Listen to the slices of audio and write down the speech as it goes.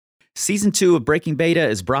Season 2 of Breaking Beta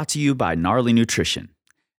is brought to you by Gnarly Nutrition.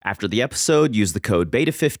 After the episode, use the code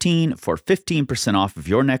BETA15 for 15% off of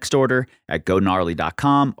your next order at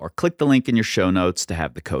GoGnarly.com or click the link in your show notes to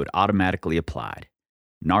have the code automatically applied.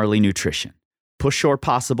 Gnarly Nutrition. Push your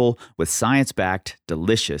possible with science-backed,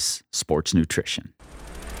 delicious sports nutrition.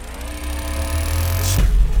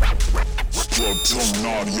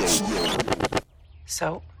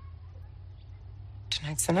 So,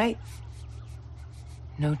 tonight's the night.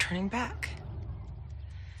 No turning back.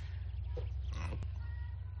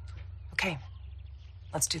 Okay,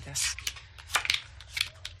 let's do this.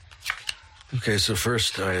 Okay, so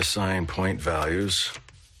first I assign point values,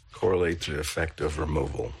 correlate to the effect of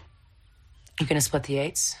removal. You gonna split the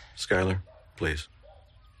eights? Skylar, please.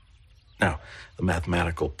 Now, the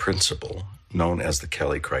mathematical principle known as the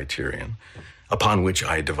Kelly criterion, upon which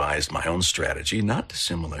I devised my own strategy, not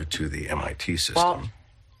dissimilar to the MIT system. Well,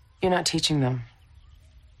 you're not teaching them.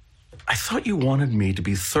 I thought you wanted me to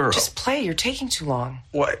be thorough. Just play, you're taking too long.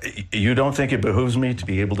 What, you don't think it behooves me to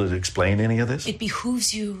be able to explain any of this? It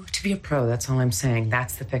behooves you to be a pro, that's all I'm saying.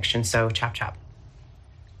 That's the fiction, so chop chop.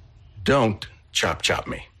 Don't chop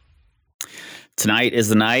me. Tonight is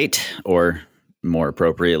the night, or more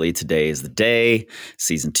appropriately, today is the day.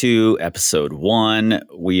 Season 2, Episode 1.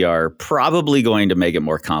 We are probably going to make it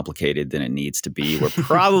more complicated than it needs to be. We're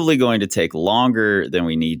probably going to take longer than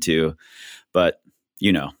we need to, but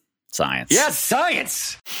you know, science. Yes,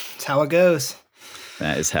 science! That's how it goes.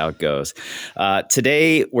 That is how it goes.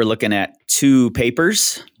 Today, we're looking at 2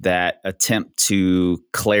 papers that attempt to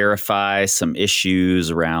clarify some issues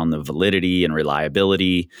around the validity and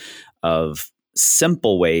reliability of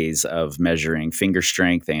simple ways of measuring finger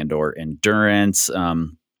strength and or endurance.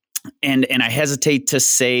 And I hesitate to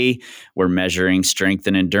say we're measuring strength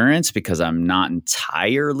and endurance because I'm not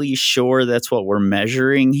entirely sure that's what we're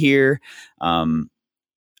measuring here.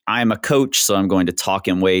 I'm a coach, so I'm going to talk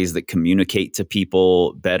in ways that communicate to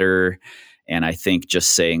people better. And I think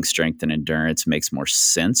just saying strength and endurance makes more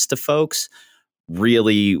sense to folks.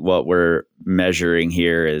 Really, what we're measuring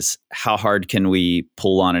here is how hard can we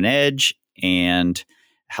pull on an edge and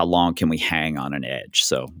how long can we hang on an edge.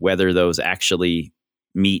 So whether those actually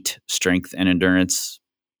meet strength and endurance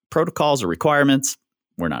protocols or requirements,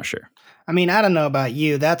 we're not sure. I mean, I don't know about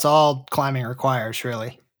you. That's all climbing requires,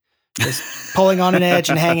 really. Just pulling on an edge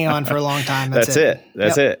and hanging on for a long time. That's it.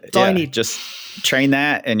 That's yep. it. That's all you need. Just train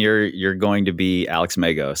that and you're going to be Alex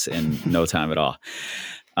Magos in no time at all.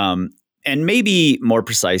 And maybe more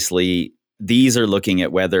precisely, these are looking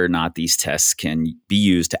at whether or not these tests can be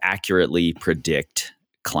used to accurately predict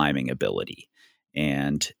climbing ability.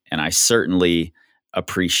 And I certainly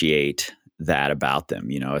appreciate that about them.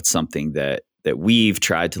 You know, it's something that we've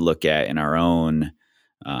tried to look at in our own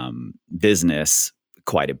business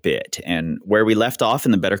quite a bit. And where we left off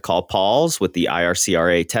in the Better Call Pauls with the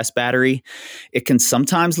IRCRA test battery, it can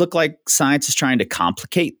sometimes look like science is trying to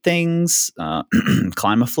complicate things,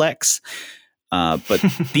 Climaflex. But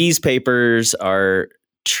these papers are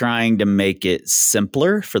trying to make it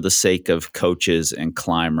simpler for the sake of coaches and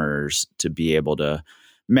climbers to be able to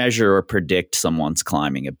measure or predict someone's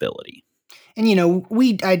climbing ability. And, you know,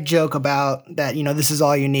 I joke about that, you know, this is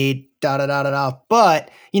all you need, but,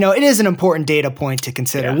 you know, it is an important data point to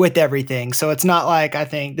consider with everything. So it's not like I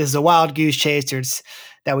think this is a wild goose chase or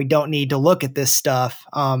that we don't need to look at this stuff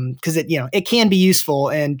because it can be useful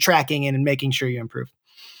in tracking and making sure you improve.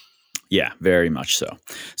 Yeah, very much so.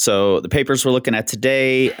 So the papers we're looking at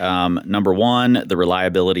today, number 1, the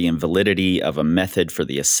reliability and validity of a method for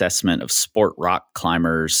the assessment of sport rock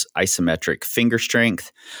climbers' isometric finger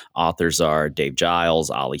strength. Authors are Dave Giles,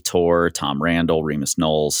 Ollie Torr, Tom Randall, Remus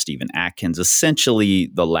Knowles, Stephen Atkins,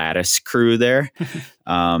 essentially the Lattice crew there,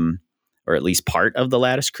 or at least part of the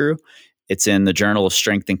Lattice crew. It's in the Journal of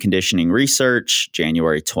Strength and Conditioning Research,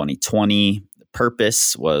 January 2020.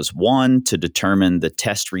 Purpose was 1, to determine the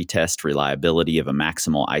test-retest reliability of a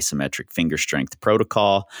maximal isometric finger strength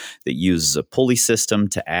protocol that uses a pulley system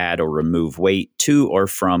to add or remove weight to or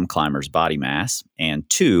from climbers' body mass, and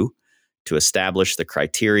 2, to establish the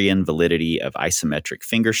criterion validity of isometric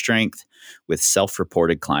finger strength with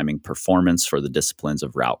self-reported climbing performance for the disciplines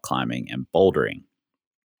of route climbing and bouldering.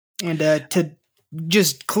 And to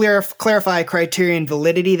just clarify criterion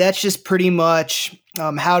validity, that's just pretty much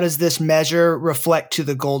how does this measure reflect to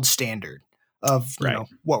the gold standard of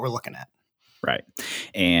what we're looking at. Right.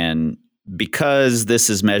 And because this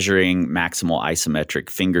is measuring maximal isometric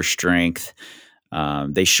finger strength,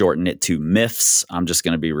 they shorten it to MIFS. I'm just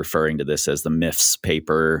going to be referring to this as the MIFS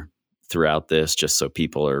paper throughout this, just so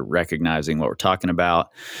people are recognizing what we're talking about.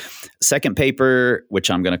 Second paper,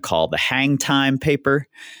 which I'm going to call the hang time paper,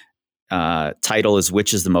 Title is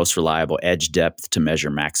which is the most reliable edge depth to measure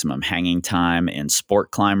maximum hanging time in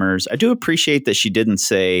sport climbers. I do appreciate that she didn't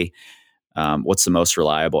say what's the most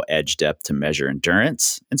reliable edge depth to measure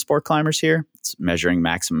endurance in sport climbers here. It's measuring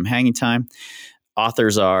maximum hanging time.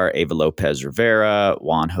 Authors are Eva Lopez Rivera,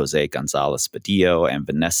 Juan Jose Gonzalez Badillo, and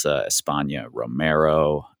Vanessa España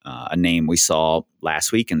Romero, a name we saw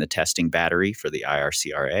last week in the testing battery for the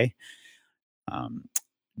IRCRA.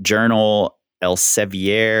 Journal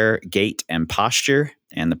Elsevier, Gait and Posture,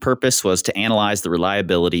 and the purpose was to analyze the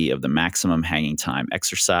reliability of the maximum hanging time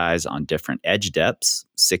exercise on different edge depths,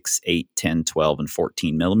 6, 8, 10, 12, and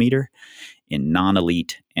 14 millimeter, in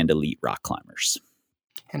non-elite and elite rock climbers.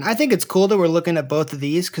 And I think it's cool that we're looking at both of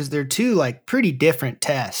these because they're two like pretty different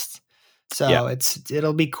tests. So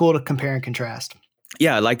it'll be cool to compare and contrast.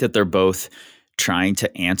 Yeah, I like that they're both trying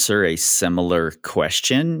to answer a similar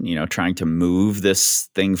question, trying to move this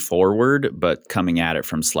thing forward, but coming at it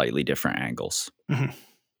from slightly different angles. Mm-hmm.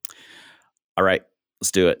 All right,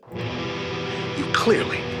 let's do it. You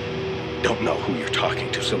clearly don't know who you're talking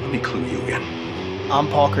to, so let me clue you in. I'm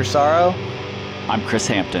Paul Corsaro. I'm Chris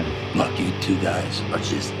Hampton. Look, you two guys are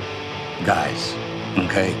just guys,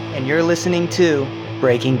 okay? And you're listening to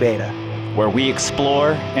Breaking Beta, where we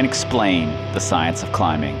explore and explain the science of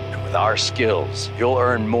climbing. And with our skills, you'll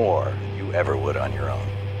earn more than you ever would on your own.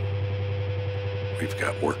 We've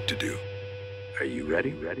got work to do. Are you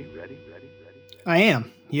ready? Ready? I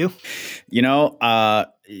am. You?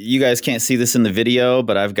 You guys can't see this in the video,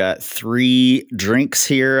 but I've got 3 drinks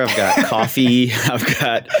here. I've got coffee, I've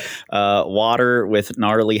got water with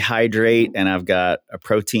Gnarly Hydrate, and I've got a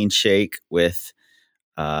protein shake with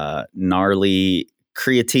Gnarly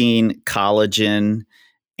creatine, collagen,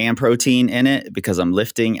 and protein in it because I'm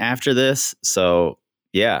lifting after this. So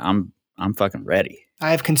yeah, I'm fucking ready. I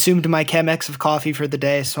have consumed my Chemex of coffee for the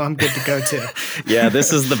day, so I'm good to go too. Yeah,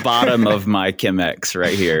 this is the bottom of my Chemex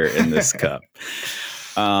right here in this cup.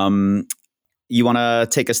 You want to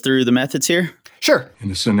take us through the methods here? Sure. In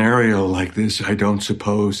a scenario like this, I don't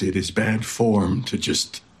suppose it is bad form to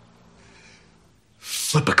just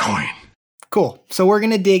flip a coin. Cool. So we're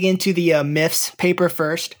going to dig into the MIFS paper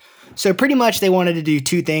first. So pretty much they wanted to do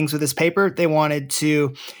 2 things with this paper. They wanted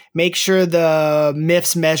to make sure the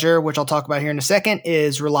MIFS measure, which I'll talk about here in a second,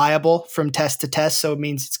 is reliable from test to test. So it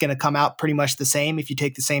means it's going to come out pretty much the same if you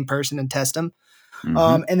take the same person and test them.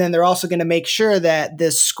 Mm-hmm. And then they're also going to make sure that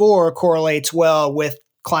this score correlates well with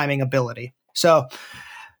climbing ability. So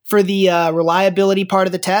for the reliability part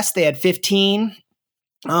of the test, they had 15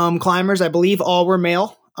 climbers. I believe all were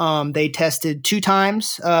male. They tested 2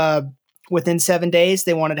 times within 7 days.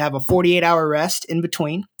 They wanted to have a 48-hour rest in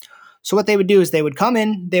between. So what they would do is they would come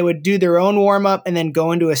in, they would do their own warm-up and then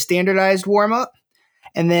go into a standardized warm-up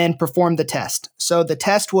and then perform the test. So the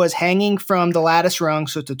test was hanging from the lattice rung,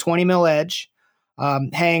 so it's a 20 mil edge,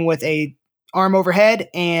 hang with a arm overhead,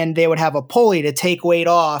 and they would have a pulley to take weight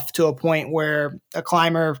off to a point where a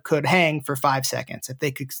climber could hang for 5 seconds. If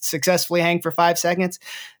they could successfully hang for 5 seconds,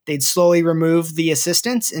 they'd slowly remove the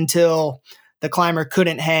assistance until the climber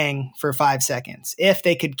couldn't hang for 5 seconds. If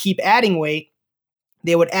they could keep adding weight,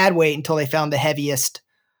 they would add weight until they found the heaviest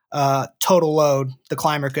total load the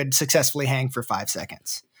climber could successfully hang for 5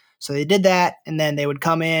 seconds. So they did that, and then they would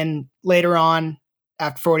come in later on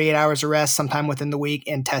after 48 hours of rest, sometime within the week,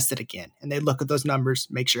 and test it again. And they'd look at those numbers,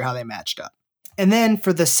 make sure how they matched up. And then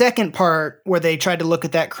for the second part, where they tried to look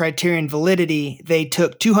at that criterion validity, they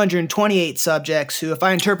took 228 subjects who, if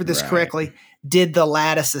I interpret this correctly, did the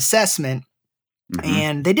lattice assessment. Mm-hmm.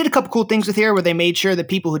 And they did a couple cool things with here where they made sure that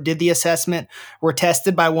people who did the assessment were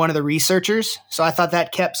tested by one of the researchers. So I thought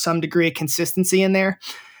that kept some degree of consistency in there.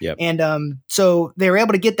 Yep. And so they were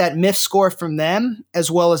able to get that MIF score from them as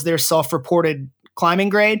well as their self-reported climbing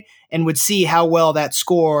grade and would see how well that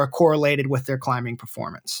score correlated with their climbing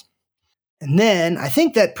performance. And then I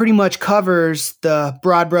think that pretty much covers the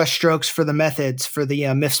broad brush strokes for the methods for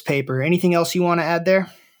the MIFS paper. Anything else you want to add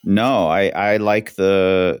there? No, I like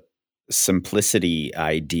the simplicity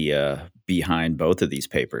idea behind both of these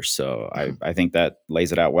papers. So I think that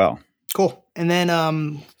lays it out well. Cool. And then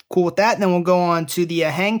cool with that. And then we'll go on to the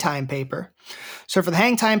hang time paper. So for the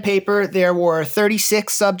hang time paper, there were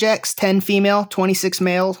 36 subjects, 10 female, 26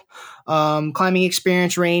 male. Climbing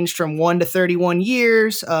experience ranged from 1 to 31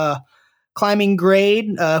 years. Climbing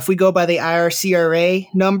grade, if we go by the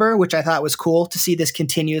IRCRA number, which I thought was cool to see this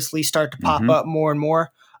continuously start to pop up more and more.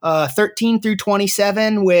 13 through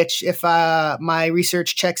 27, which if my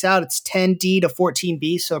research checks out, it's 10D to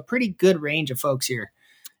 14B. So a pretty good range of folks here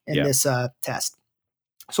in this test.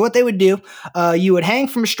 So what they would do, you would hang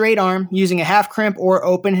from a straight arm using a half crimp or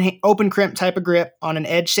open crimp type of grip on an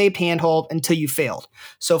edge-shaped handhold until you failed.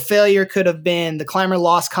 So failure could have been the climber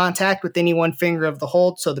lost contact with any one finger of the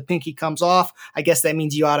hold, so the pinky comes off. I guess that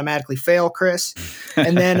means you automatically fail, Chris.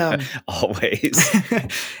 And then always.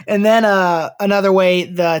 And then another way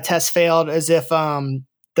the test failed is if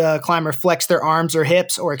the climber flexed their arms or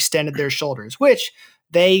hips or extended their shoulders, which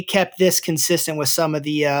they kept this consistent with some of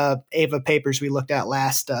the AVA papers we looked at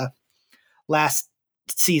last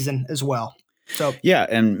season as well. So yeah,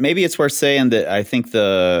 and maybe it's worth saying that I think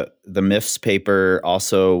the MIFS paper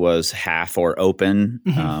also was half or open,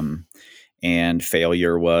 and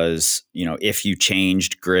failure was, if you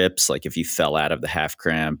changed grips, like if you fell out of the half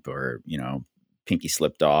crimp or pinky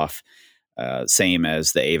slipped off, same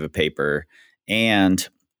as the AVA paper, and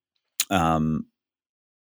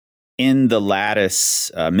in the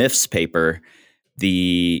Lattice MIFS paper,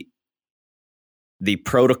 the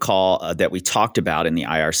protocol that we talked about in the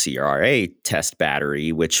IRCRA test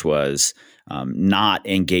battery, which was not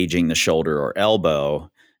engaging the shoulder or elbow,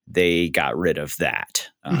 they got rid of that.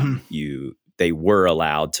 They were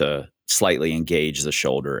allowed to slightly engage the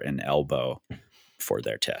shoulder and elbow for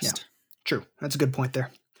their test. Yeah, true. That's a good point there.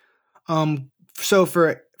 So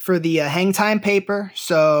for the hang time paper,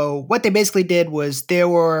 so what they basically did was there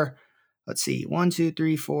were,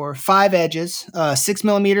 5 edges, 6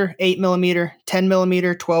 millimeter, 8 millimeter, 10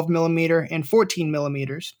 millimeter, 12 millimeter, and 14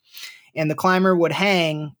 millimeters. And the climber would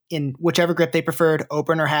hang in whichever grip they preferred,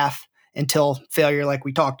 open or half, until failure, like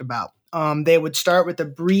we talked about. They would start with a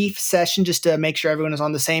brief session just to make sure everyone was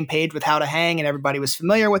on the same page with how to hang and everybody was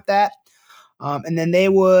familiar with that. And then they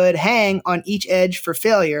would hang on each edge for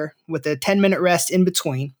failure with a 10-minute rest in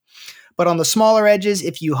between. But on the smaller edges,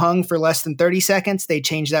 if you hung for less than 30 seconds, they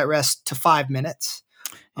changed that rest to 5 minutes.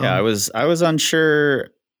 Yeah, I was unsure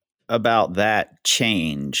about that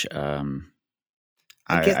change.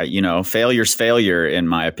 Failure's failure in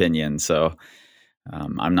my opinion. So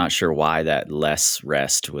I'm not sure why that less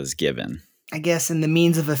rest was given. I guess in the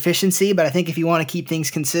means of efficiency, but I think if you want to keep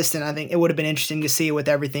things consistent, I think it would have been interesting to see it with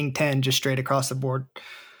everything 10 just straight across the board.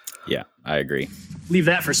 Yeah, I agree. Leave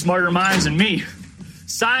that for smarter minds than me.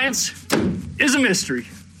 Science is a mystery.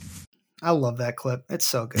 I love that clip. It's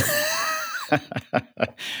so good.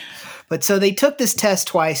 But so they took this test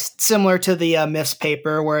twice, similar to the MIFS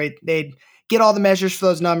paper, where they'd get all the measures for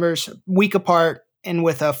those numbers week apart and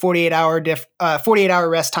with a 48-hour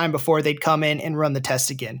rest time before they'd come in and run the test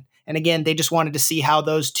again. And again, they just wanted to see how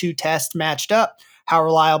those two tests matched up, how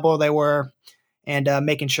reliable they were, and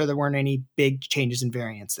making sure there weren't any big changes in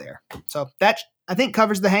variance there. So that, I think,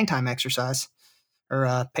 covers the hang time exercise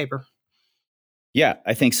or paper. Yeah,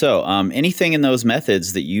 I think so. Anything in those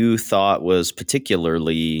methods that you thought was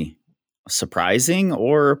particularly surprising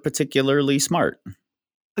or particularly smart?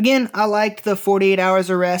 Again, I liked the 48 hours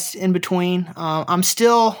of rest in between. I'm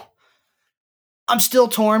still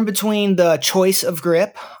torn between the choice of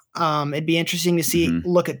grip. It'd be interesting to see,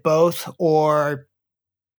 look at both, or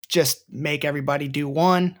just make everybody do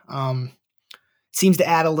one. Seems to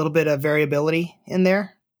add a little bit of variability in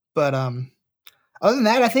there. But other than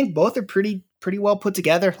that, I think both are pretty well put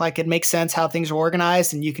together. Like, it makes sense how things are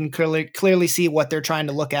organized, and you can clearly see what they're trying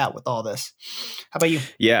to look at with all this. How about you?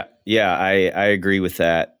 Yeah, I agree with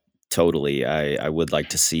that totally. I would like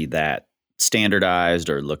to see that standardized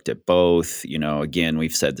or looked at both. Again,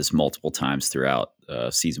 we've said this multiple times throughout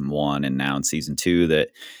season 1 and now in season 2 that,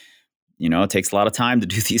 it takes a lot of time to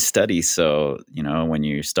do these studies. So, when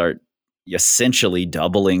you start essentially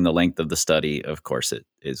doubling the length of the study, of course, it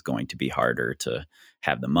is going to be harder to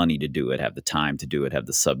have the money to do it, have the time to do it, have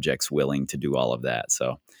the subjects willing to do all of that.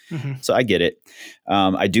 So, so I get it.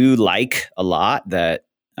 I do like a lot that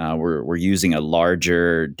we're using a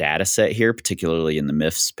larger data set here, particularly in the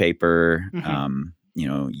MIFS paper,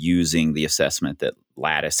 using the assessment that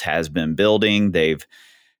Lattice has been building. They've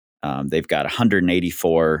got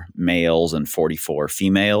 184 males and 44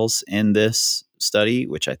 females in this study,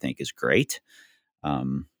 which I think is great.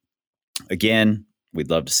 Again, we'd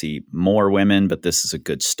love to see more women, but this is a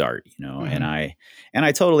good start, and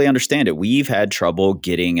I totally understand it. We've had trouble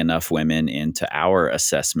getting enough women into our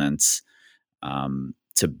assessments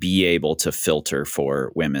to be able to filter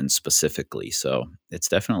for women specifically. So it's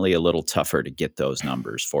definitely a little tougher to get those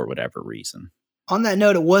numbers for whatever reason. On that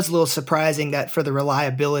note, it was a little surprising that for the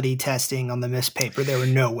reliability testing on the MIFS paper, there were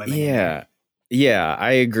no women. Yeah,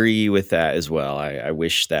 I agree with that as well. I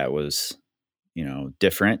wish that was,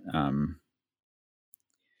 different.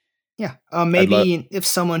 Maybe if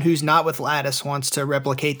someone who's not with Lattice wants to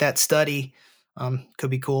replicate that study, could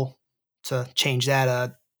be cool to change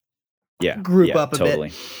that group up a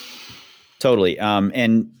bit. Totally.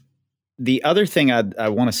 And the other thing I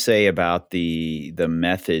want to say about the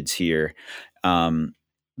methods here,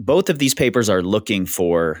 both of these papers are looking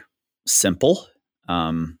for simple,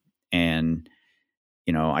 and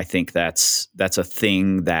I think that's a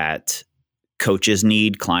thing that coaches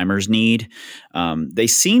need, climbers need. They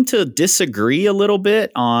seem to disagree a little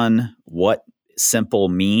bit on what simple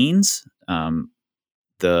means.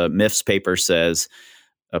 The MIFS paper says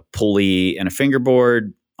a pulley and a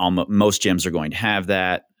fingerboard. Most gyms are going to have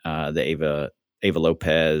that. The Ava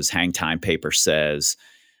Lopez hang time paper says,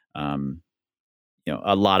 a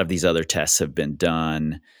lot of these other tests have been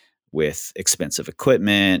done with expensive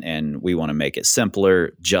equipment, and we want to make it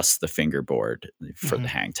simpler, just the fingerboard for the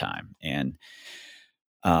hang time. And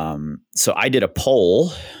so I did a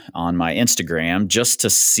poll on my Instagram just to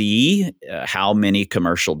see how many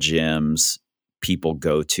commercial gyms people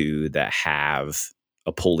go to that have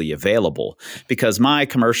a pulley available, because my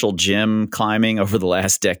commercial gym climbing over the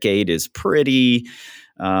last decade is pretty,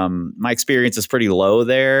 my experience is pretty low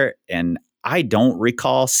there. And I don't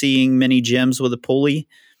recall seeing many gyms with a pulley.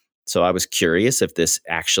 So I was curious if this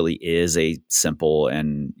actually is a simple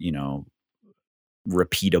and,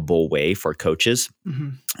 repeatable way for coaches. Mm-hmm.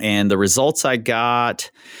 And the results I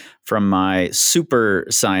got from my super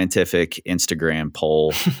scientific Instagram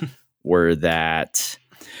poll were that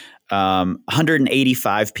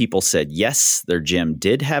 185 people said yes, their gym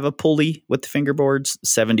did have a pulley with the fingerboards.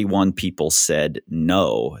 71 people said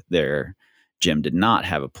no, their gym did not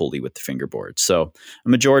have a pulley with the fingerboard. So a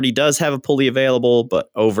majority does have a pulley available,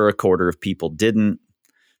 but over a quarter of people didn't.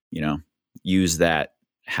 Use that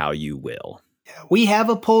how you will. Yeah, we have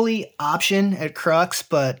a pulley option at Crux,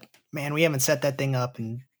 but man, we haven't set that thing up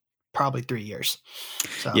in probably 3 years.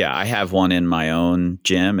 So. Yeah, I have one in my own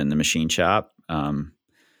gym in the machine shop,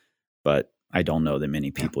 but I don't know that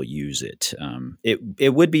many people use it.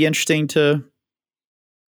 It would be interesting to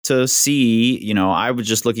see. I was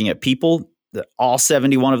just looking at people. All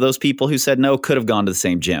 71 of those people who said no could have gone to the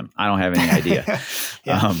same gym. I don't have any idea.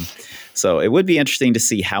 Yeah. So it would be interesting to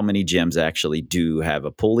see how many gyms actually do have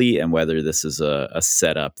a pulley and whether this is a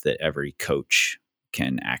setup that every coach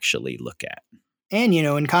can actually look at. And,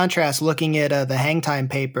 in contrast, looking at the hang time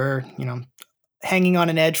paper, hanging on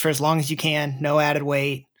an edge for as long as you can, no added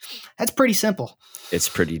weight. That's pretty simple. It's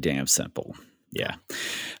pretty damn simple. Yeah.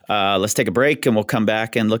 Let's take a break and we'll come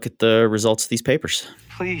back and look at the results of these papers.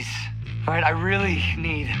 Please. All right, I really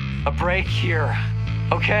need a break here,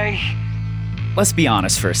 okay? Let's be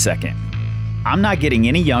honest for a second. I'm not getting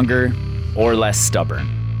any younger or less stubborn.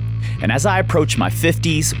 And as I approach my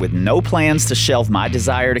 50s with no plans to shelve my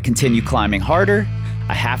desire to continue climbing harder,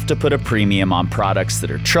 I have to put a premium on products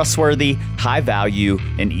that are trustworthy, high value,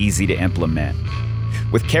 and easy to implement.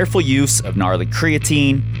 With careful use of gnarly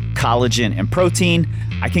creatine, collagen, and protein,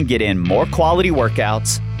 I can get in more quality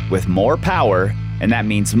workouts with more power, and that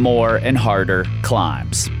means more and harder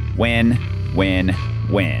climbs. Win, win,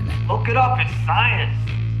 win. Look it up, it's science.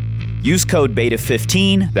 Use code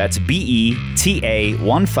BETA15, that's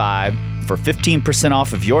BETA15, for 15%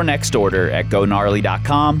 off of your next order at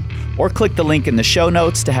GoGnarly.com, or click the link in the show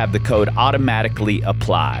notes to have the code automatically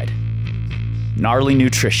applied. Gnarly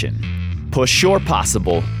Nutrition. Push your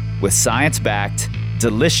possible with science-backed,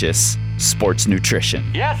 delicious sports nutrition.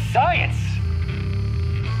 Yes, science!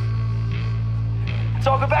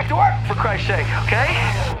 So I'll go back to work, for Christ's sake,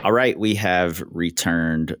 okay? All right, we have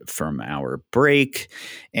returned from our break,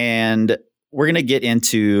 and we're going to get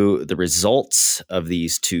into the results of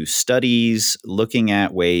these two studies, looking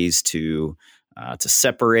at ways to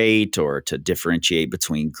separate or to differentiate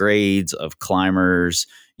between grades of climbers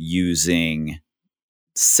using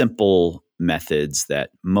simple methods that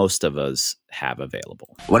most of us have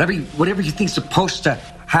available. Whatever you think's supposed to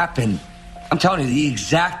happen, I'm telling you, the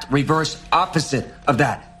exact reverse opposite of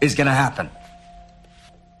that is going to happen.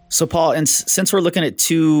 So, Paul, and since we're looking at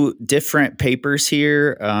two different papers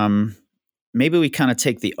here, maybe we kind of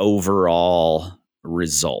take the overall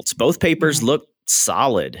results. Both papers look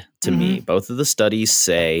solid to me. Both of the studies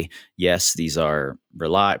say, yes, these are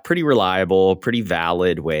pretty reliable, pretty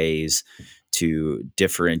valid ways to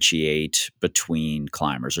differentiate between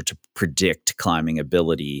climbers or to predict climbing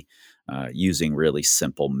ability using really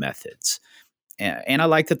simple methods. And I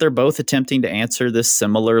like that they're both attempting to answer this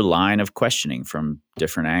similar line of questioning from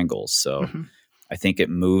different angles. So I think it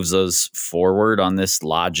moves us forward on this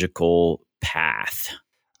logical path.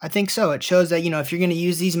 I think so. It shows that, if you're going to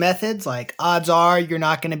use these methods, like odds are you're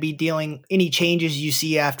not going to be dealing any changes you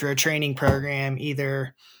see after a training program,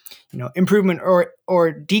 either, improvement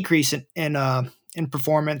or decrease in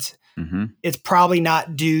performance. It's probably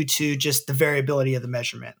not due to just the variability of the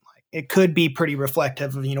measurement. Like it could be pretty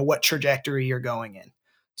reflective of, what trajectory you're going in.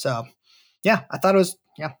 So yeah, I thought it was,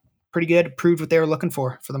 pretty good. Proved what they were looking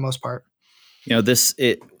for the most part.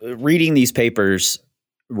 Reading these papers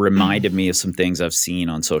reminded me of some things I've seen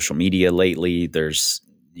on social media lately. There's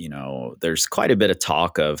quite a bit of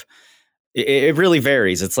talk of, it really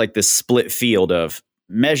varies. It's like this split field of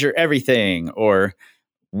measure everything, or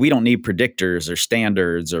we don't need predictors or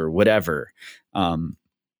standards or whatever.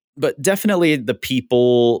 But definitely the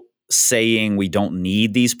people saying we don't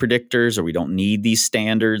need these predictors or we don't need these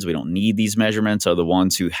standards, we don't need these measurements, are the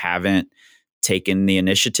ones who haven't taken the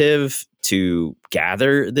initiative to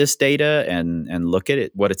gather this data and look at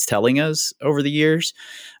it, what it's telling us over the years.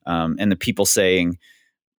 And the people saying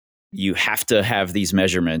you have to have these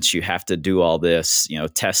measurements, you have to do all this,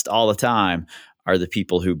 test all the time, are the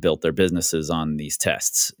people who built their businesses on these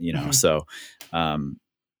tests. So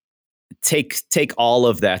take all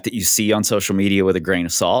of that you see on social media with a grain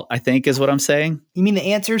of salt, I think is what I'm saying. You mean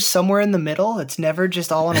the answer's somewhere in the middle? It's never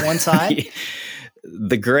just all on one side?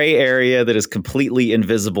 The gray area that is completely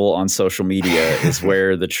invisible on social media is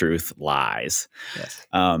where the truth lies. Yes.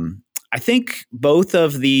 I think both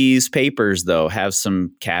of these papers, though, have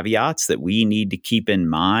some caveats that we need to keep in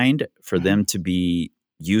mind for them to be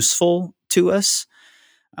useful to us.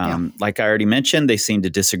 Like I already mentioned, they seem to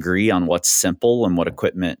disagree on what's simple and what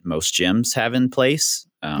equipment most gyms have in place.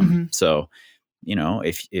 So,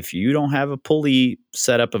 if you don't have a pulley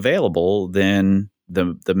setup available, then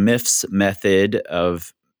the MIFS method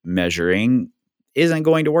of measuring isn't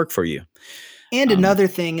going to work for you. And another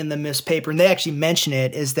thing in the MIFS paper, and they actually mention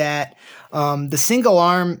it, is that the single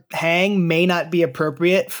arm hang may not be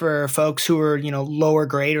appropriate for folks who are, lower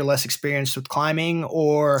grade or less experienced with climbing,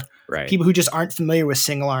 or people who just aren't familiar with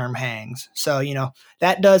single arm hangs. So,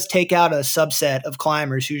 that does take out a subset of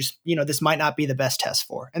climbers who's, this might not be the best test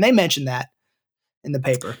for. And they mentioned that in the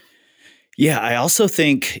paper. Yeah, I also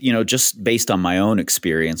think, just based on my own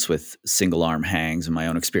experience with single arm hangs and my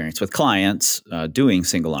own experience with clients doing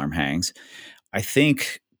single arm hangs, I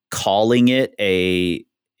think calling it a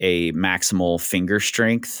maximal finger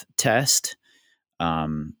strength test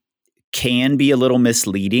can be a little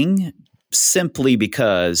misleading, simply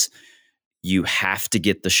because you have to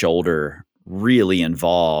get the shoulder really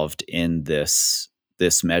involved in this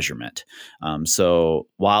measurement. So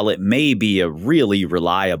while it may be a really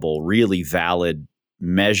reliable, really valid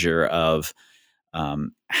measure of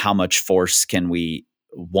how much force can we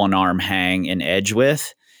one arm hang an edge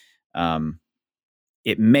with,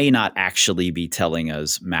 it may not actually be telling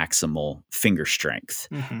us maximal finger strength.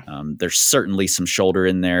 There's certainly some shoulder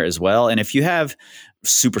in there as well. And if you have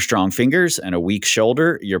super strong fingers and a weak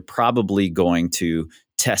shoulder, you're probably going to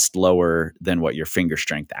test lower than what your finger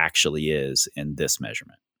strength actually is in this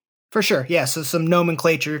measurement. For sure. Yeah. So some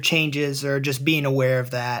nomenclature changes or just being aware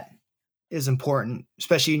of that is important,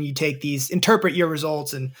 especially when you interpret your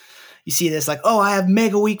results and you see this like, oh, I have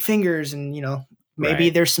mega weak fingers. And, maybe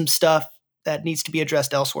there's some stuff that needs to be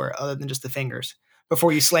addressed elsewhere other than just the fingers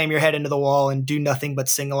before you slam your head into the wall and do nothing but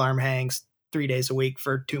single arm hangs 3 days a week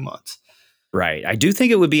for 2 months. Right. I do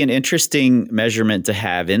think it would be an interesting measurement to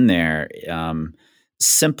have in there,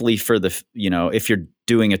 simply for if you're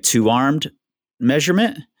doing a 2-armed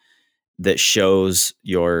measurement that shows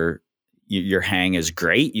your hang is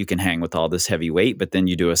great, you can hang with all this heavy weight, but then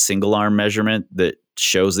you do a single arm measurement that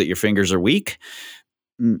shows that your fingers are weak,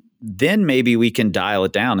 then maybe we can dial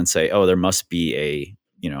it down and say, oh, there must be a,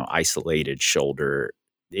 isolated shoulder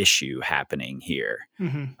issue happening here.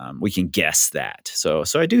 We can guess that. So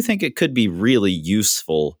I do think it could be really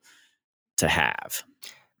useful to have.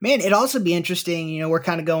 Man, it'd also be interesting, we're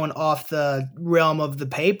kind of going off the realm of the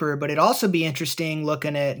paper, but it'd also be interesting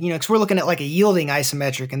looking at, because we're looking at like a yielding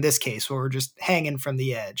isometric in this case, where we're just hanging from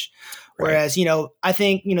the edge. Whereas, I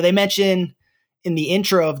think, they mention in the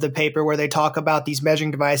intro of the paper where they talk about these measuring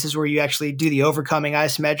devices where you actually do the overcoming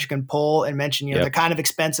isometric and pull, and mention, they're kind of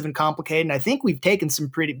expensive and complicated. And I think we've taken some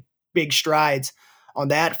pretty big strides on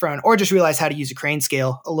that front, or just realize how to use a crane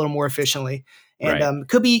scale a little more efficiently. And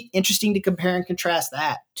could be interesting to compare and contrast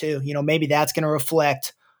that too. Maybe that's going to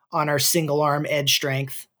reflect on our single arm edge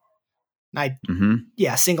strength.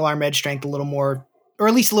 Single arm edge strength a little more, or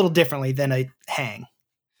at least a little differently than a hang.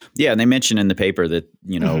 Yeah, and they mentioned in the paper that,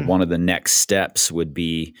 one of the next steps would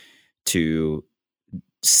be to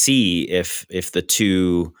see if the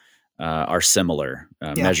two are similar,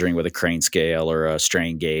 measuring with a crane scale or a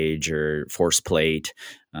strain gauge or force plate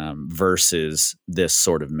versus this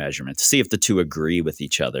sort of measurement, to see if the two agree with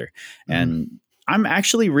each other. And I'm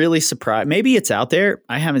actually really surprised. Maybe it's out there.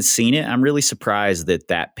 I haven't seen it. I'm really surprised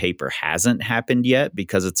that paper hasn't happened yet,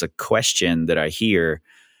 because it's a question that I hear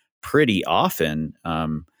pretty often.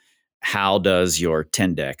 how does your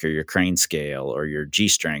Tendec or your crane scale or your G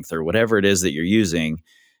strength or whatever it is that you're using,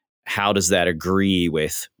 how does that agree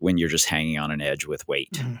with when you're just hanging on an edge with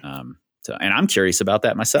weight? Mm-hmm. And I'm curious about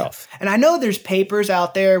that myself. And I know there's papers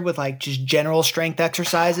out there with like just general strength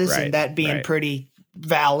exercises and that being pretty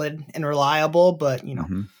valid and reliable, but you know,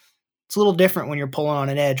 it's a little different when you're pulling on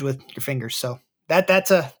an edge with your fingers. So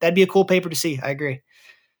that'd be a cool paper to see. I agree.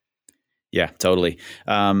 Yeah, totally.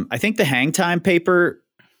 I think the hang time paper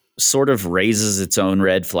sort of raises its own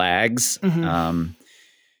red flags.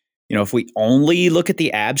 You know, if we only look at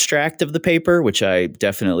the abstract of the paper, which I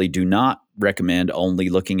definitely do not recommend only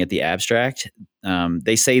looking at the abstract,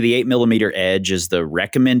 they say the 8 millimeter edge is the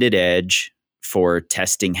recommended edge for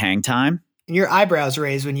testing hang time. And your eyebrows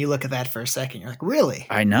raise when you look at that for a second. You're like, really?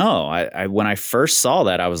 I know. I when I first saw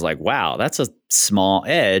that, I was like, wow, that's a small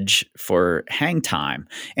edge for hang time.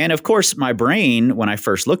 And of course, my brain, when I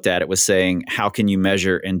first looked at it, was saying, how can you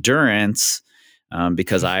measure endurance?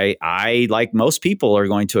 Because I, like most people, are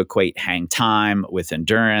going to equate hang time with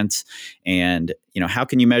endurance. And, you know, how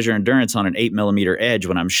can you measure endurance on an 8 millimeter edge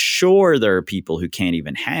when I'm sure there are people who can't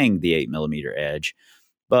even hang the 8 millimeter edge?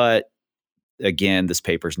 But again, this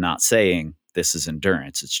paper's not saying this is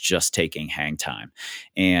endurance. It's just taking hang time.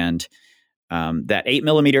 And that 8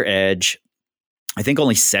 millimeter edge, I think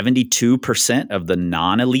only 72% of the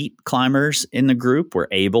non-elite climbers in the group were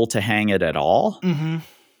able to hang it at all.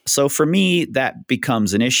 So for me, that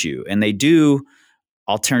becomes an issue. And they do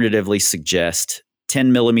alternatively suggest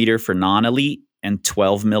 10 millimeter for non-elite and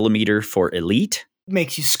 12 millimeter for elite.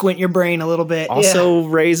 Makes you squint your brain a little bit. Also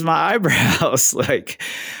raise my eyebrows. like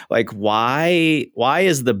why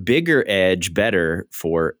is the bigger edge better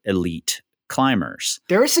for elite climbers?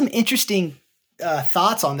 There are some interesting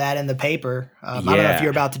thoughts on that in the paper. I don't know if you're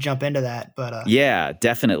about to jump into that, but yeah,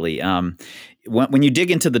 definitely. When you dig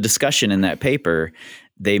into the discussion in that paper,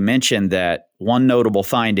 they mentioned that one notable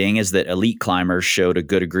finding is that elite climbers showed a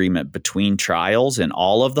good agreement between trials in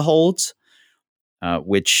all of the holds,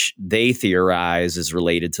 which they theorize is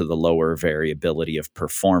related to the lower variability of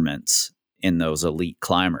performance in those elite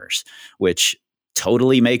climbers, which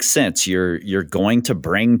totally makes sense. You're going to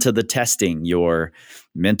bring to the testing your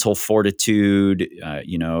mental fortitude,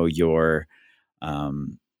 your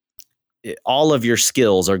all of your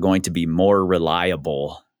skills are going to be more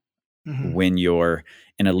reliable when you're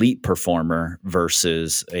an elite performer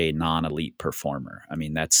versus a non-elite performer. I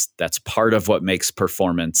mean, that's part of what makes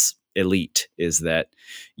performance elite, is that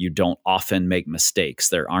you don't often make mistakes.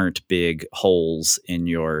 There aren't big holes in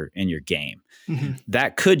your game.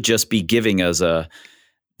 That could just be giving us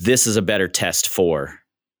this is a better test for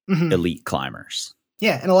elite climbers.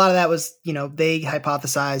 Yeah. And a lot of that was, they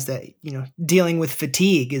hypothesized that, dealing with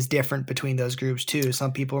fatigue is different between those groups too.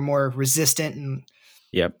 Some people are more resistant and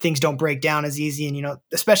things don't break down as easy. And,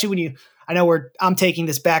 especially when I'm taking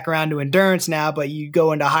this back around to endurance now, but you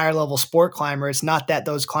go into higher level sport climber, it's not that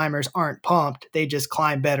those climbers aren't pumped. They just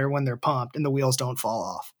climb better when they're pumped and the wheels don't fall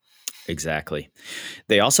off. Exactly.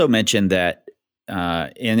 They also mentioned that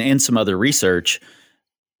in some other research,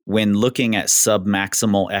 when looking at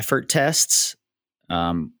submaximal effort tests,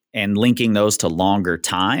 and linking those to longer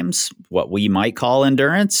times, what we might call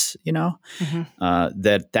endurance,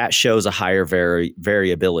 that shows a higher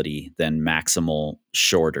variability than maximal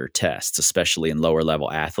shorter tests, especially in lower level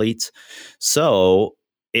athletes. So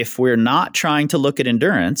if we're not trying to look at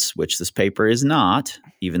endurance, which this paper is not,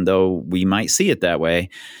 even though we might see it that way,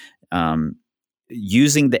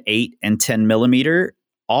 using the 8 and 10 millimeter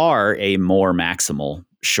are a more maximal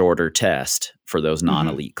shorter test for those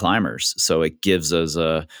non-elite climbers. So it gives us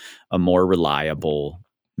a more reliable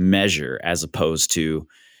measure, as opposed to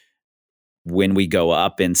when we go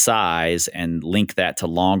up in size and link that to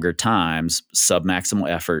longer times, submaximal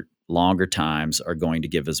effort, longer times are going to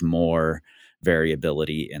give us more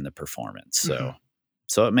variability in the performance.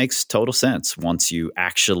 So it makes total sense once you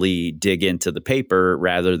actually dig into the paper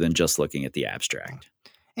rather than just looking at the abstract.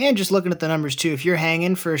 And just looking at the numbers too, if you're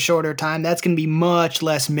hanging for a shorter time, that's going to be much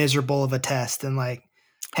less miserable of a test than like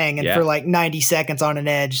hanging for like 90 seconds on an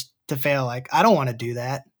edge to fail. Like, I don't want to do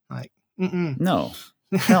that. Like, no,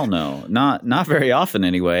 hell no, not very often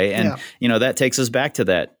anyway. And that takes us back to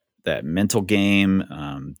that mental game,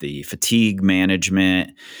 the fatigue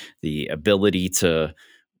management, the ability to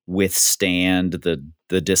withstand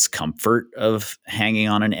the discomfort of hanging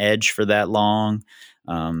on an edge for that long.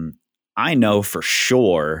 I know for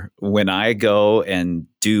sure when I go and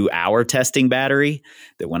do our testing battery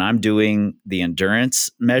that when I'm doing the endurance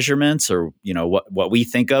measurements, or, what we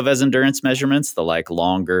think of as endurance measurements, the like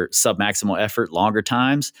longer submaximal effort, longer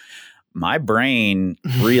times, my brain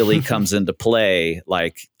really comes into play,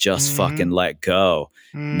 like just fucking let go.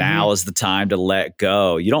 Now is the time to let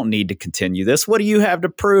go. You don't need to continue this. What do you have to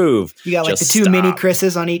prove? You got like just the two stop. mini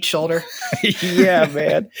Chris's on each shoulder. Yeah,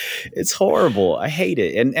 man. It's horrible. I hate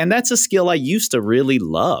it. And that's a skill I used to really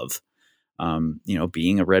love.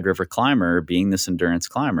 Being a Red River climber, being this endurance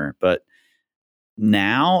climber. But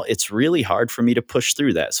now it's really hard for me to push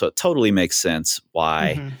through that. So it totally makes sense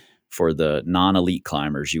why for the non-elite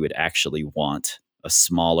climbers, you would actually want a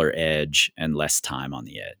smaller edge and less time on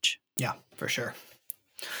the edge. Yeah, for sure.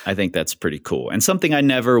 I think that's pretty cool. And something I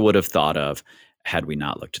never would have thought of had we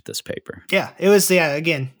not looked at this paper. Yeah, it was,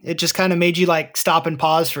 again, it just kind of made you like stop and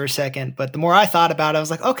pause for a second. But the more I thought about it, I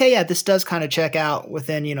was like, okay, yeah, this does kind of check out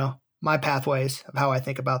within, my pathways of how I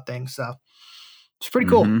think about things. So it's pretty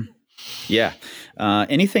cool. Yeah.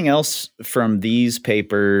 Anything else from these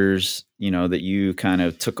papers, that you kind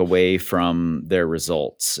of took away from their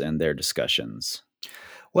results and their discussions?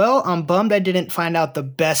 Well, I'm bummed I didn't find out the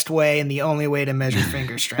best way and the only way to measure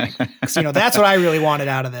finger strength. 'Cause, that's what I really wanted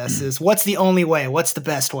out of this is what's the only way? What's the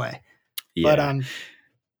best way? Yeah.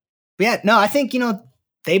 But I think,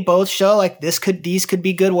 they both show like these could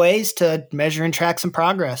be good ways to measure and track some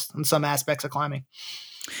progress on some aspects of climbing.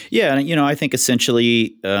 Yeah. And, I think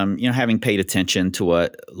essentially, having paid attention to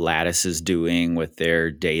what Lattice is doing with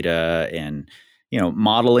their data and,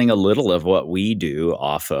 modeling a little of what we do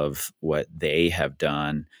off of what they have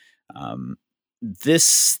done.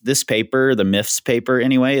 This paper, the MIFS paper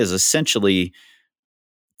anyway, is essentially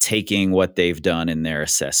taking what they've done in their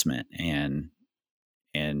assessment and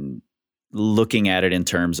looking at it in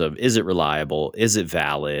terms of, is it reliable? Is it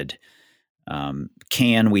valid?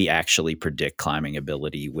 Can we actually predict climbing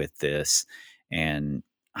ability with this? And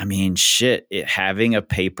I mean, having a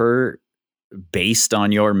paper based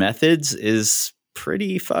on your methods is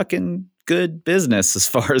pretty fucking good business as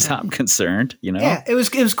far as I'm concerned, Yeah, it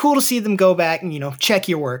was cool to see them go back and, check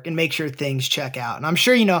your work and make sure things check out. And I'm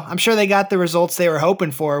sure they got the results they were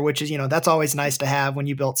hoping for, which is, that's always nice to have when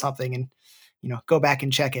you built something and, go back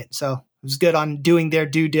and check it. So it was good on doing their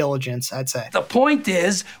due diligence, I'd say. The point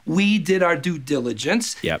is, we did our due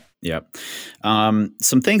diligence. Yep.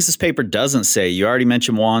 Some things this paper doesn't say. You already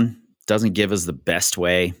mentioned one. Doesn't give us the best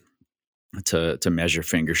way to measure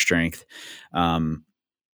finger strength.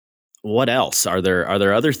 What else? Are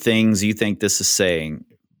there other things you think this is saying?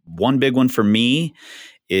 One big one for me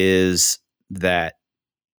is that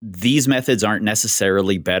these methods aren't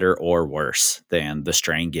necessarily better or worse than the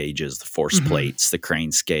strain gauges, the force plates, the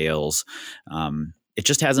crane scales. It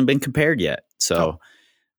just hasn't been compared yet. So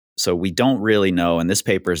we don't really know. And this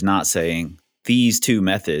paper is not saying these two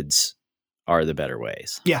methods are the better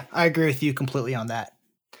ways. Yeah, I agree with you completely on that.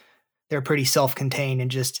 They're pretty self-contained and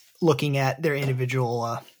just looking at their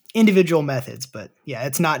individual methods. But yeah,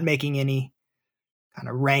 it's not making any kind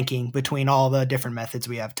of ranking between all the different methods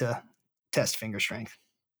we have to test finger strength.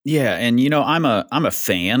 Yeah, and I'm a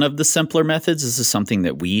fan of the simpler methods. This is something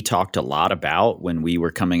that we talked a lot about when we were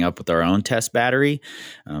coming up with our own test battery.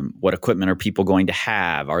 What equipment are people going to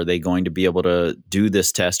have? Are they going to be able to do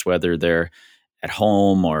this test whether they're at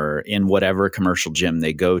home or in whatever commercial gym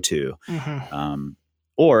they go to?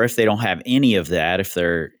 Or if they don't have any of that, if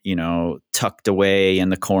they're tucked away in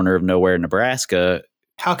the corner of nowhere, Nebraska,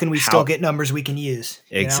 how can we still get numbers we can use?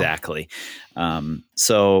 Exactly.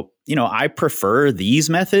 So, I prefer these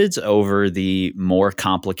methods over the more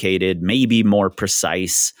complicated, maybe more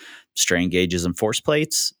precise strain gauges and force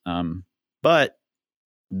plates. But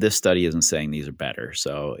this study isn't saying these are better.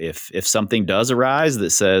 So if something does arise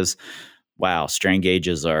that says, wow, strain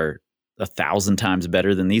gauges are 1,000 times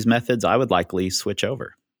better than these methods, I would likely switch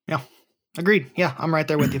over. Yeah, agreed. Yeah, I'm right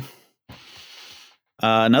there with you.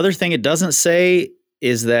 Another thing it doesn't say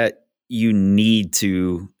is that you need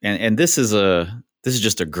to, and this is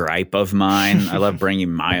just a gripe of mine. I love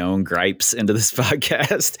bringing my own gripes into this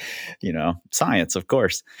podcast. Science, of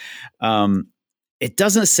course. It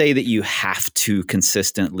doesn't say that you have to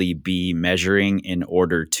consistently be measuring in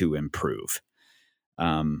order to improve.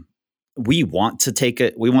 We want to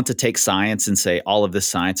take science and say all of this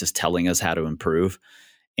science is telling us how to improve.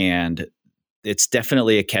 And it's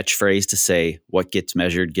definitely a catchphrase to say what gets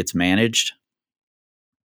measured gets managed.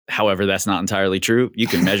 However, that's not entirely true. You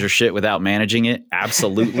can measure shit without managing it.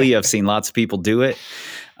 Absolutely. I've seen lots of people do it.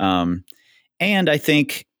 And I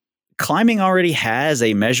think climbing already has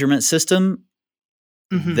a measurement system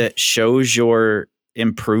that shows your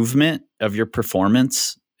improvement of your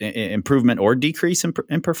performance, improvement or decrease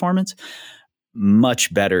in performance,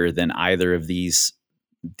 much better than either of these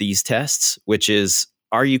tests, which is,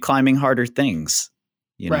 are you climbing harder things?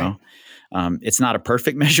 You know? It's not a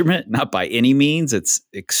perfect measurement, not by any means. It's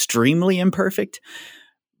extremely imperfect,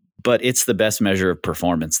 but it's the best measure of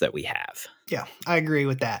performance that we have. Yeah, I agree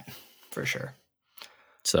with that for sure.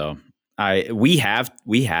 So we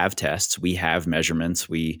have tests, we have measurements,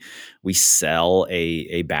 we sell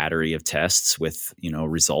a battery of tests with,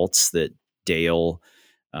 results that Dale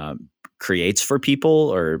creates for people,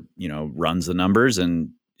 or, runs the numbers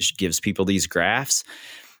and gives people these graphs.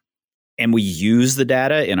 And we use the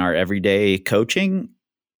data in our everyday coaching,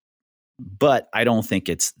 but I don't think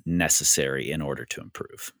it's necessary in order to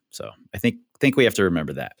improve. So I think we have to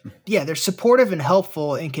remember that. Yeah, they're supportive and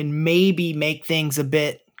helpful and can maybe make things a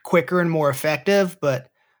bit quicker and more effective, but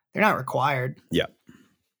they're not required. Yeah.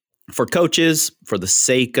 For coaches, for the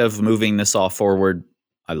sake of moving this all forward,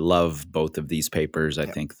 I love both of these papers. I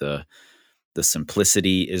think the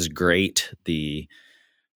simplicity is great. The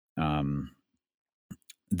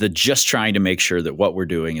just trying to make sure that what we're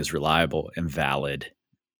doing is reliable and valid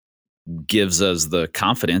gives us the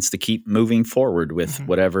confidence to keep moving forward with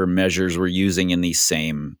whatever measures we're using in these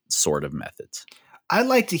same sort of methods. I'd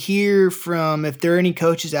like to hear from if there are any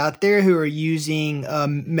coaches out there who are using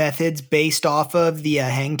methods based off of the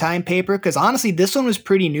hang time paper, because honestly, this one was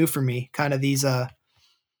pretty new for me. Kind of these the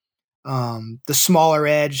smaller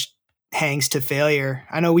edge hangs to failure.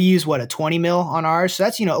 I know we use a 20 mil on ours, so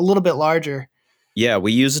that's a little bit larger. Yeah,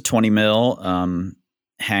 we use a 20 mil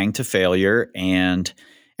hang to failure, and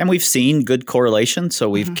we've seen good correlation, so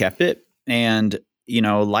we've kept it. And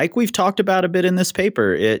like we've talked about a bit in this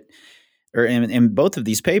paper, in both of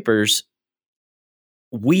these papers,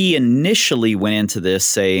 we initially went into this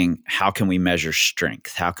saying, how can we measure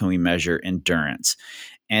strength? How can we measure endurance?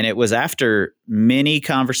 And it was after many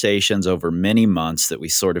conversations over many months that we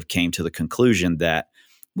sort of came to the conclusion that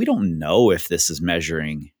we don't know if this is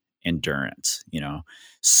measuring endurance.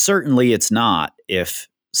 Certainly it's not if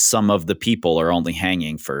some of the people are only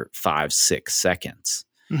hanging for 5-6 seconds.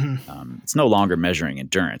 It's no longer measuring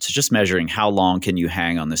endurance. It's just measuring how long can you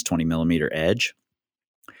hang on this 20 millimeter edge.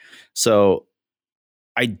 So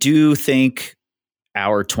I do think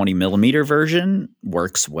our 20 millimeter version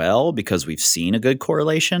works well because we've seen a good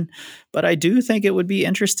correlation, but I do think it would be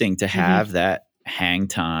interesting to have that hang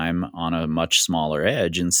time on a much smaller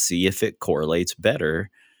edge and see if it correlates better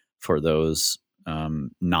for those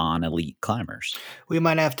non-elite climbers. We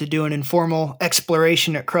might have to do an informal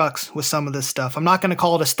exploration at Crux with some of this stuff. I'm not going to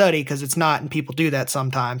call it a study because it's not, and people do that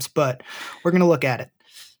sometimes, but we're going to look at it.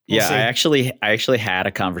 We'll see. I actually had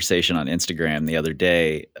a conversation on Instagram the other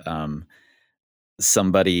day. I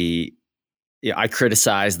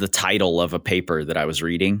criticized the title of a paper that I was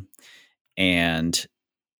reading, and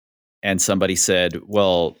somebody said,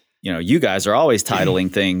 well, you guys are always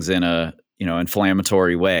titling things in a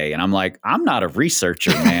inflammatory way. And I'm like, I'm not a researcher,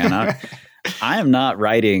 man. I am not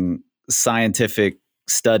writing scientific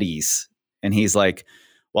studies. And he's like,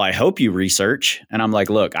 well, I hope you research. And I'm like,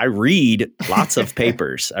 look, I read lots of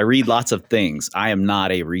papers. I read lots of things. I am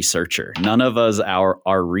not a researcher. None of us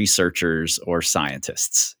are researchers or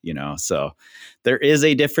scientists, so there is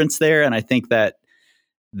a difference there. And I think that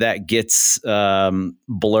gets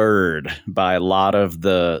blurred by a lot of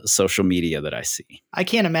the social media that I see. I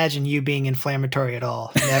can't imagine you being inflammatory at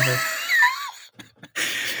all. Never.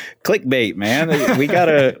 Clickbait, man. We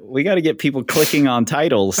gotta get people clicking on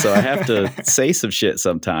titles. So I have to say some shit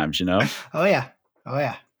sometimes, Oh yeah.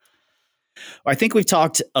 I think we've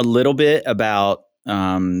talked a little bit about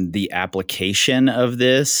the application of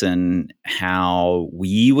this and how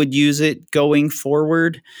we would use it going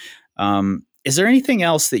forward. Is there anything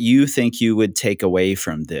else that you think you would take away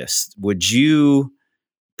from this? Would you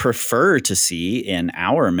prefer to see in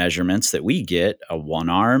our measurements that we get a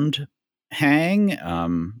one-armed hang?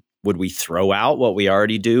 Would we throw out what we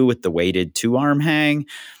already do with the weighted 2-arm hang?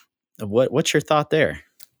 What's your thought there?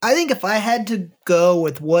 I think if I had to go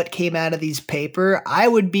with what came out of these paper, I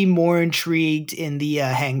would be more intrigued in the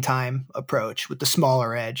hang time approach with the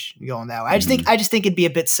smaller edge going that way. I just think it'd be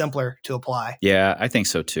a bit simpler to apply. Yeah, I think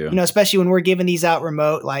so too. Especially when we're giving these out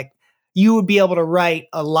remote, like you would be able to write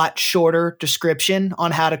a lot shorter description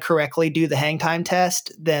on how to correctly do the hang time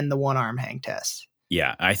test than the one-arm hang test.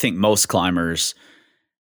 Yeah, I think most climbers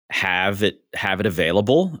have it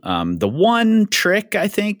available. The one trick I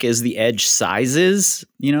think is the edge sizes,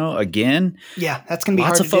 again. Yeah, that's going to be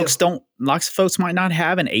hard to do. Lots of folks might not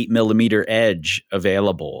have an 8 millimeter edge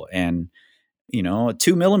available. And,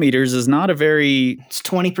 2 millimeters is not a very... It's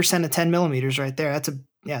 20% of 10 millimeters right there.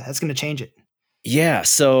 That's going to change it. Yeah.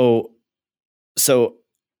 So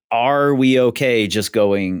are we okay just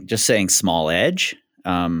saying small edge?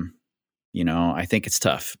 I think it's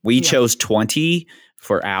tough. We chose 20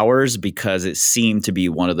 for ours because it seemed to be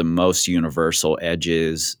one of the most universal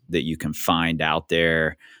edges that you can find out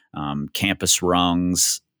there. Campus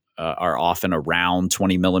rungs are often around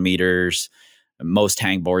 20 millimeters. Most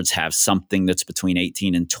hangboards have something that's between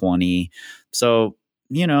 18 and 20. So,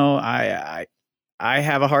 I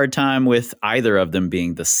have a hard time with either of them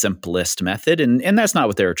being the simplest method. And that's not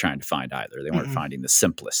what they were trying to find either. They weren't finding the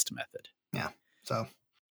simplest method. Yeah. So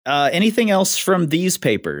anything else from these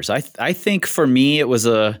papers? I think for me, it was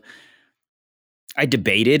I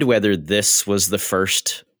debated whether this was the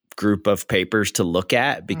first group of papers to look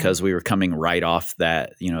at because we were coming right off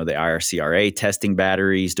that, the IRCRA testing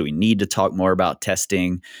batteries. Do we need to talk more about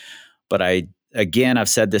testing? But I've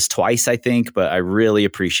said this twice, I think, but I really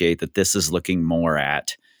appreciate that this is looking more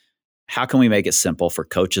at how can we make it simple for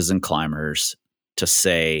coaches and climbers to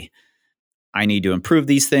say, I need to improve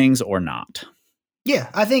these things or not. Yeah,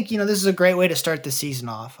 I think, this is a great way to start the season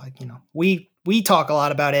off. Like, we talk a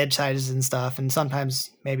lot about edge sizes and stuff, and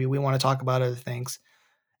sometimes maybe we want to talk about other things.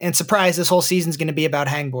 And surprise, this whole season's going to be about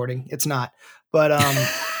hangboarding. It's not. But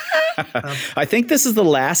I think this is the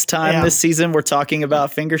last time this season we're talking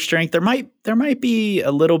about finger strength. There might be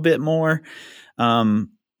a little bit more,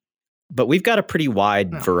 but we've got a pretty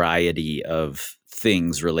wide variety of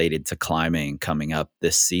things related to climbing coming up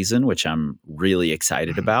this season, which I'm really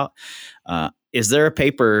excited about. Is there a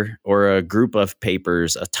paper or a group of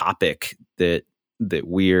papers, a topic that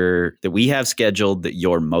we have scheduled that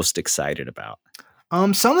you're most excited about?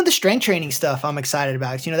 Some of the strength training stuff I'm excited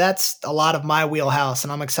about. That's a lot of my wheelhouse,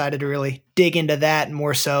 and I'm excited to really dig into that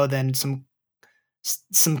more so than some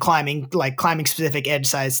climbing, like climbing specific edge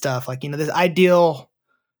size stuff. Like, I deal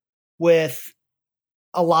with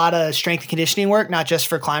a lot of strength and conditioning work, not just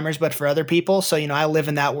for climbers, but for other people. So, I live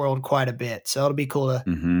in that world quite a bit. So it'll be cool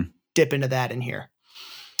to dip into that in here.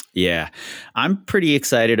 Yeah. I'm pretty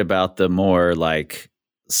excited about the more like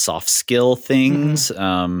soft skill things.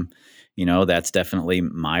 That's definitely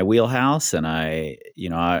my wheelhouse. And I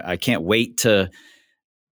can't wait to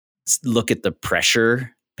look at the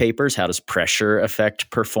pressure papers. How does pressure affect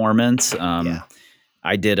performance?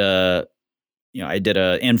 I did a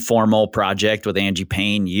informal project with Angie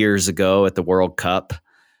Payne years ago at the World Cup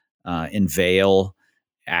in Vail,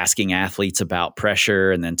 asking athletes about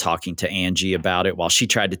pressure and then talking to Angie about it while she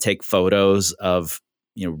tried to take photos of,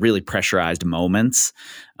 really pressurized moments.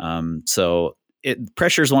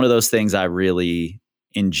 Pressure is one of those things I really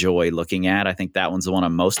enjoy looking at. I think that one's the one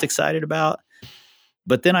I'm most excited about.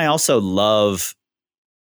 But then I also love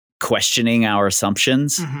questioning our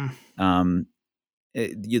assumptions.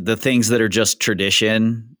 The things that are just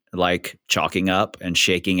tradition, like chalking up and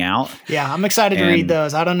shaking out. Yeah, I'm excited to read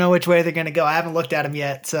those. I don't know which way they're going to go. I haven't looked at them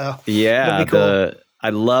yet. So yeah, it'll be cool. I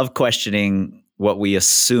love questioning what we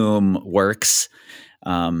assume works.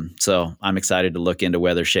 So I'm excited to look into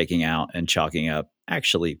whether shaking out and chalking up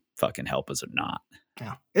actually fucking help us or not.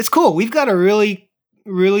 Yeah, it's cool. We've got a really,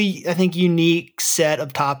 really, I think, unique set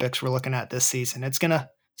of topics we're looking at this season. It's gonna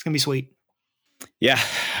be sweet. Yeah.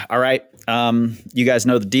 All right. You guys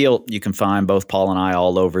know the deal. You can find both Paul and I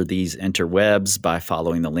all over these interwebs by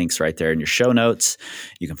following the links right there in your show notes.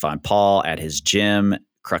 You can find Paul at his gym,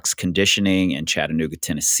 Crux Conditioning in Chattanooga,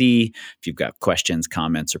 Tennessee. If you've got questions,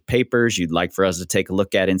 comments, or papers you'd like for us to take a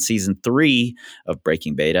look at in season 3 of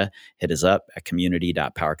Breaking Beta, hit us up at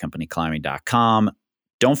community.powercompanyclimbing.com.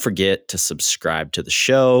 Don't forget to subscribe to the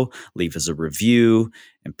show, leave us a review,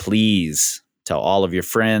 and please tell all of your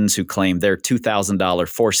friends who claim their $2,000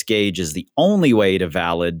 force gauge is the only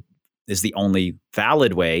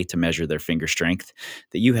valid way to measure their finger strength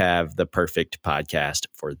that you have the perfect podcast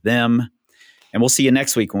for them. And we'll see you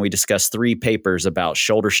next week when we discuss 3 papers about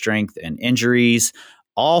shoulder strength and injuries,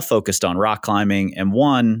 all focused on rock climbing, and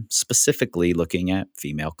one specifically looking at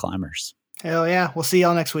female climbers. Hell yeah. We'll see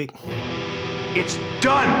y'all next week. It's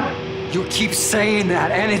done. You keep saying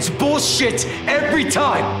that, and it's bullshit every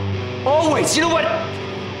time. Always. You know what?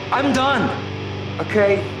 I'm done.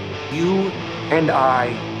 Okay? You and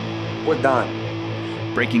I, we're done.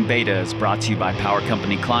 Breaking Beta is brought to you by Power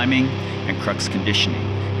Company Climbing and Crux Conditioning,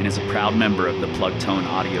 and is a proud member of the Plugtone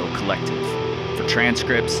Audio Collective. For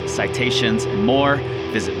transcripts, citations, and more,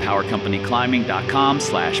 visit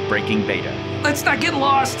powercompanyclimbing.com/breakingbeta. Let's not get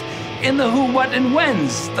lost in the who, what, and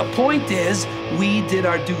whens. The point is, we did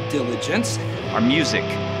our due diligence. Our music,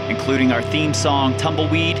 including our theme song,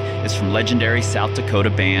 Tumbleweed, is from legendary South Dakota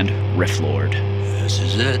band Rifflord. This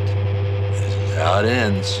is it. This is how it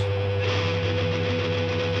ends.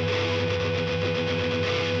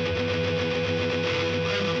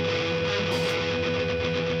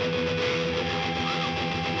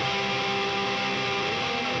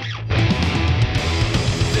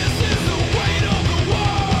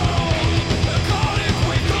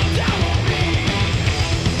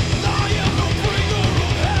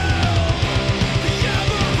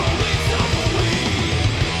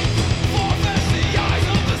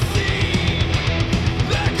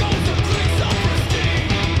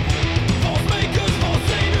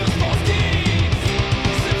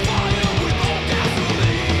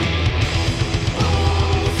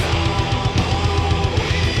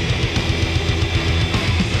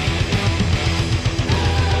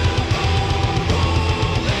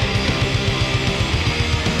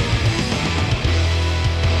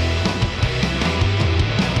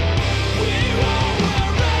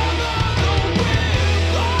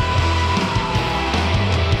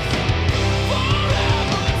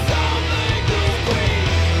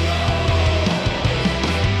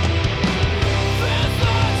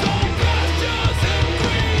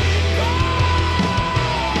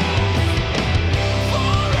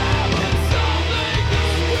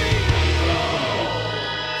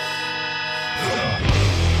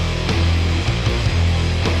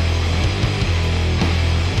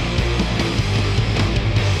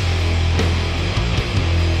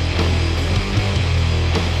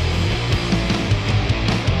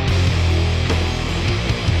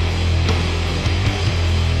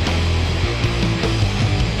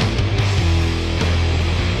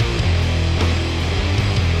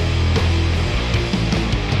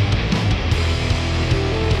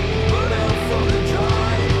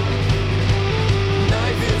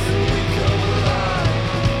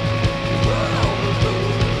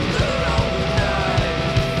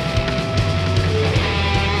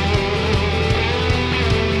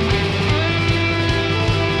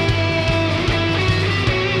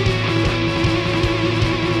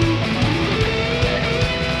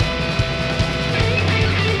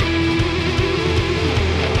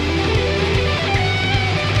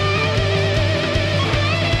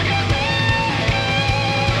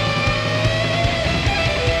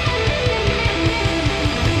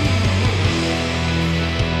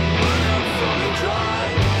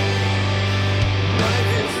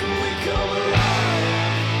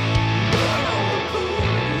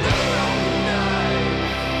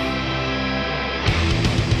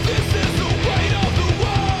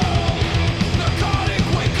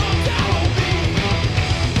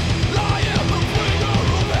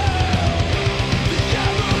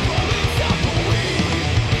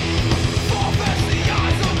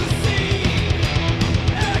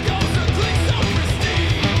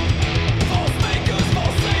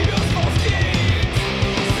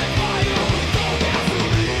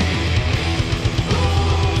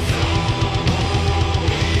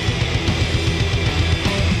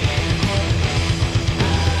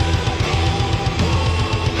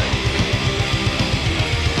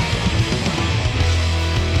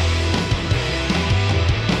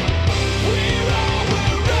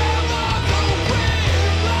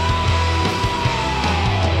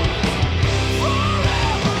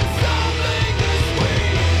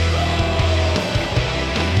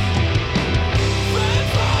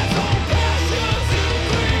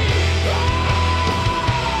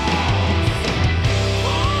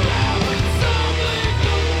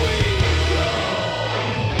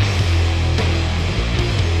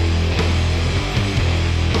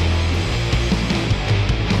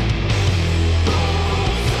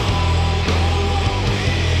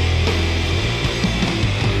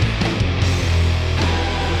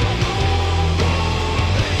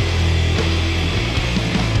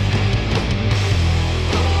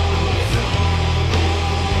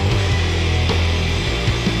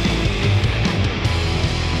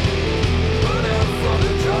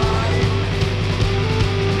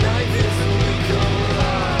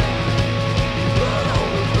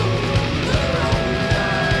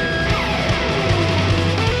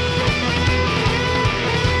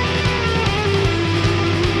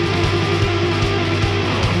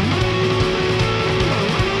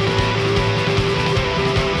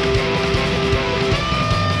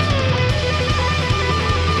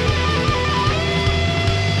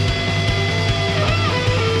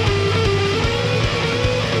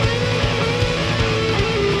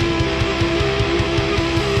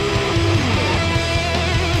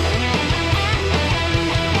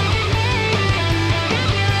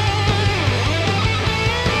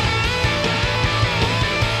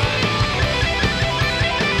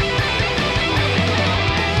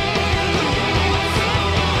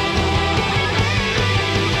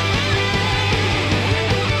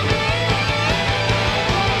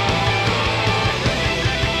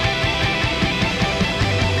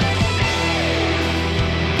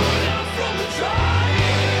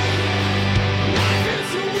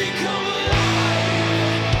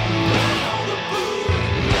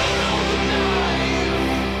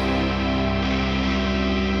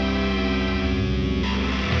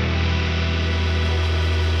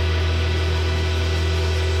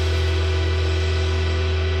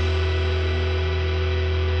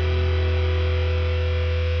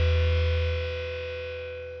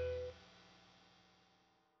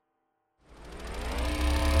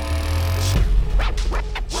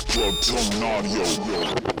 Drug Tone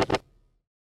Audio.